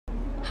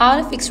How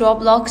to fix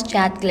Roblox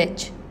chat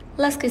glitch.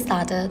 Let's get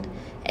started.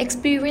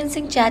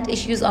 Experiencing chat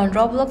issues on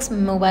Roblox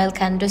mobile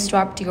can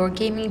disrupt your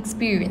gaming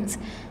experience.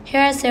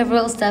 Here are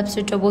several steps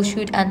to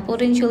troubleshoot and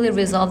potentially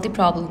resolve the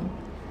problem.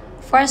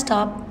 First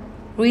up,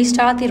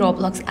 restart the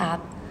Roblox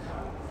app.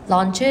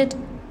 Launch it.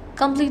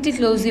 Completely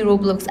close the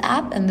Roblox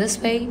app in this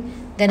way.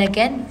 Then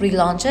again,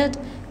 relaunch it.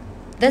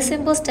 This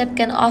simple step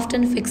can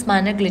often fix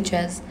minor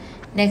glitches.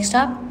 Next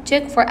up,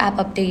 check for app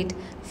update.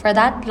 For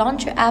that,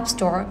 launch your app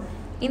store.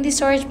 In the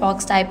storage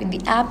box, type in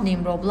the app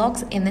name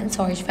Roblox and then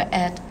search for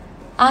it.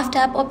 After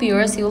app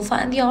appears, you will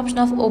find the option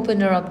of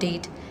open or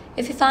update.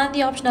 If you find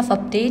the option of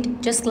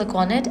update, just click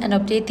on it and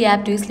update the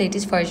app to its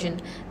latest version.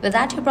 With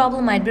that, your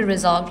problem might be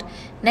resolved.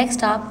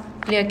 Next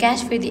up, clear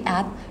cache for the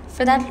app.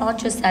 For that,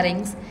 launch your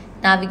settings.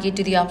 Navigate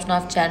to the option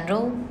of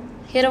general.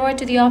 Head over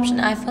to the option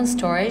iPhone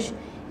storage.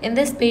 In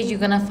this page, you're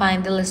gonna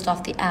find the list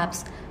of the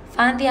apps.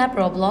 Find the app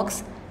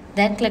Roblox.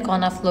 Then click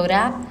on Offload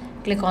app.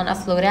 Click on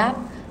Offload app.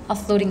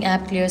 Offloading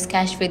app clears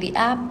cache for the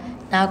app.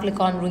 Now click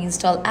on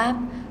Reinstall app.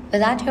 With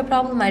that, your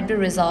problem might be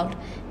resolved.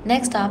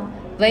 Next up,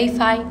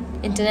 verify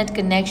internet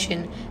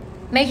connection.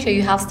 Make sure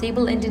you have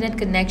stable internet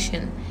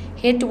connection.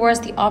 Head towards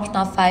the option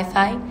of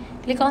Wi-Fi.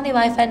 Click on the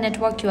Wi-Fi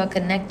network you are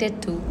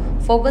connected to.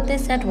 Forget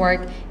this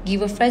network,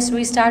 give a fresh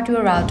restart to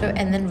your router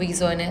and then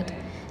rejoin it.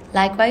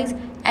 Likewise,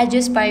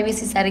 adjust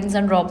privacy settings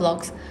on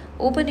Roblox.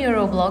 Open your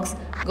Roblox,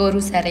 go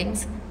to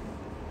Settings,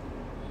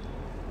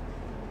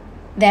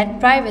 then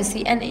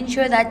Privacy, and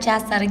ensure that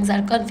chat settings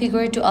are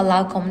configured to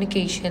allow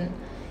communication.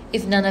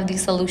 If none of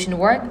these solutions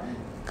work,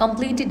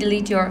 completely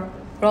delete your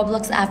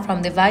Roblox app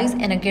from the device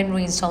and again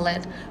reinstall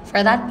it.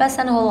 For that, press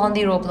and hold on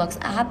the Roblox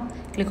app,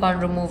 click on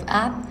Remove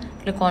app,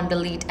 click on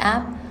Delete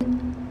app.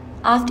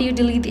 After you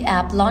delete the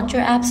app, launch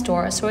your app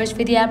store, search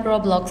for the app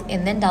Roblox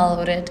and then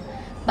download it.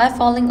 By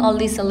following all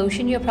these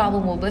solutions, your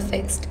problem will be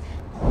fixed.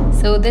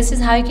 So this is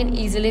how you can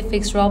easily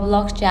fix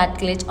Roblox chat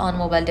glitch on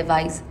mobile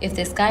device. If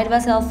this guide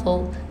was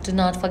helpful, do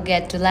not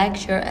forget to like,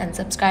 share and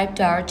subscribe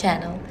to our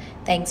channel.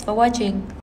 Thanks for watching.